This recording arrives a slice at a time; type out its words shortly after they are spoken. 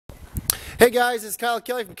Hey guys, it's Kyle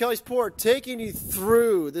Kelly from Kelly's Port taking you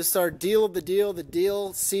through. This is our deal of the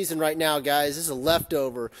deal season right now, guys. This is a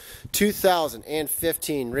leftover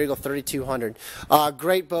 2015 Regal 3200.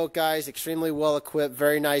 Great boat, guys. Extremely well equipped.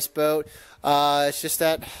 Very nice boat. It's just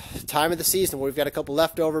that time of the season where we've got a couple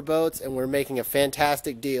leftover boats and we're making a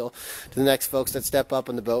fantastic deal to the next folks that step up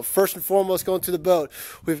on the boat. First and foremost, going through the boat,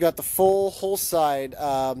 we've got the full whole side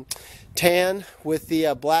tan with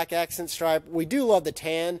the black accent stripe. We do love the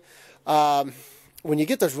tan. When you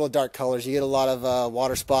get those real dark colors, you get a lot of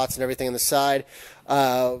water spots and everything on the side.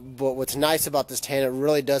 But what's nice about this tan, it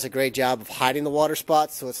really does a great job of hiding the water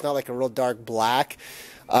spots, so it's not like a real dark black.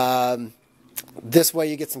 This way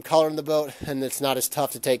you get some color in the boat, and it's not as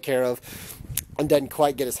tough to take care of and doesn't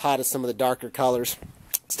quite get as hot as some of the darker colors.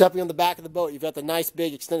 Stepping on the back of the boat, you've got the nice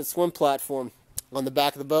big extended swim platform on the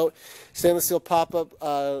back of the boat. Stainless steel pop-up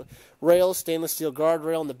rails, stainless steel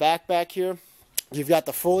guardrail on the back here. You've got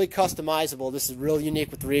the fully customizable, this is real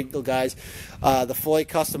unique with the Regal, guys, the fully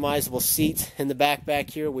customizable seat in the back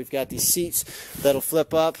here. We've got these seats that'll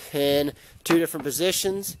flip up in two different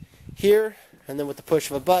positions here, and then with the push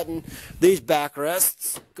of a button, these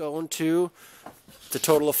backrests go into the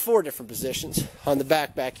total of 4 different positions on the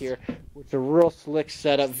back here, which is a real slick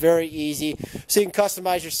setup, very easy. So you can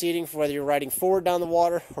customize your seating for whether you're riding forward down the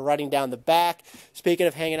water or riding down the back. Speaking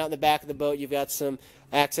of hanging out in the back of the boat, you've got some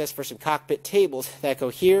access for some cockpit tables that go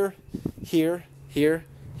here, here, here,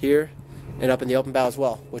 here, and up in the open bow as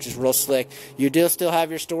well, which is real slick. You do still have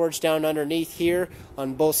your storage down underneath here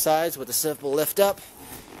on both sides with a simple lift up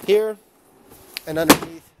here and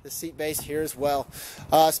underneath the seat base here as well.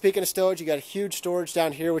 Speaking of storage, you got a huge storage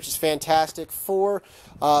down here, which is fantastic for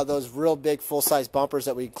those real big full-size bumpers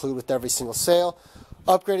that we include with every single sail.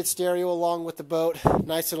 Upgraded stereo along with the boat.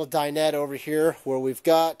 Nice little dinette over here where we've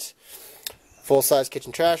got full-size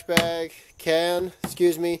kitchen trash bag,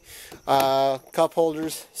 cup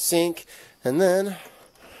holders, sink, and then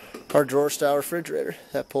our drawer-style refrigerator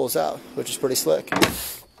that pulls out, which is pretty slick.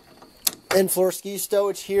 In-floor ski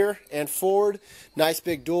stowage here and forward. Nice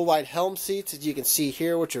big dual-wide helm seats, as you can see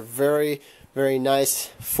here, which are very, very nice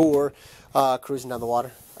for cruising down the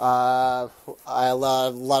water. I have a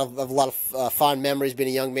lot of fond memories being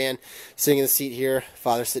a young man, sitting in the seat here,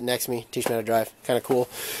 father sitting next to me, teaching me how to drive. Kind of cool.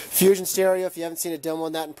 Fusion stereo, if you haven't seen a demo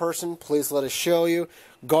on that in person, please let us show you.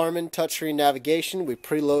 Garmin touchscreen navigation. We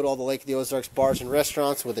preload all the Lake of the Ozarks bars and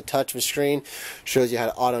restaurants with a touch of a screen. Shows you how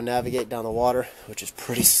to auto-navigate down the water, which is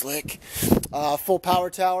pretty slick. Full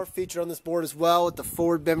power tower featured on this board as well with the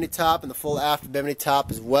forward bimini top and the full aft bimini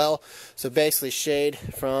top as well. So basically shade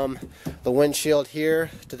from the windshield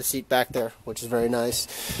here to the seat back there, which is very nice.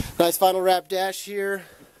 Nice final wrap dash here.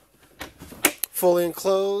 Fully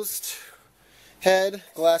enclosed. Head,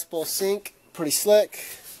 glass bowl sink. Pretty slick.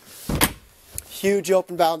 Huge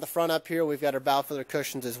open bow in the front up here. We've got our bow filler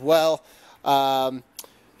cushions as well.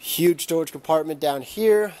 Huge storage compartment down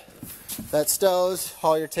here that stows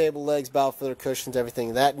all your table legs, bow filler cushions, everything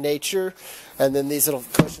of that nature. And then these little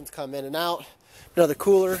cushions come in and out. Another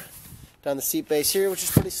cooler down the seat base here, which is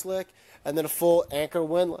pretty slick. And then a full anchor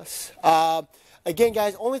windlass. Again,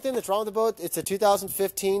 guys, only thing that's wrong with the boat, it's a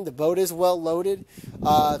 2015. The boat is well loaded. It's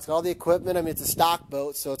got all the equipment. I mean, it's a stock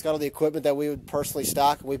boat, so it's got all the equipment that we would personally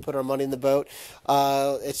stock, and we put our money in the boat.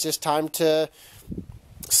 It's just time to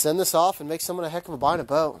send this off and make someone a heck of a buy in a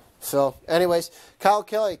boat. So, anyways, Kyle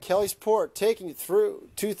Kelly, Kelly's Port, taking you through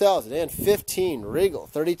 2015 Regal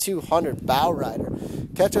 3200 Bow Rider.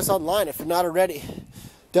 Catch us online if you're not already.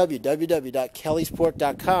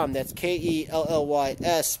 www.kellysport.com. That's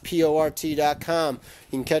KELLYSPORT.com.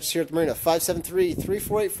 You can catch us here at the marina,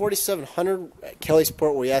 573-348-4700 at Kelly's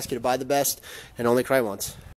Port, where we ask you to buy the best and only cry once.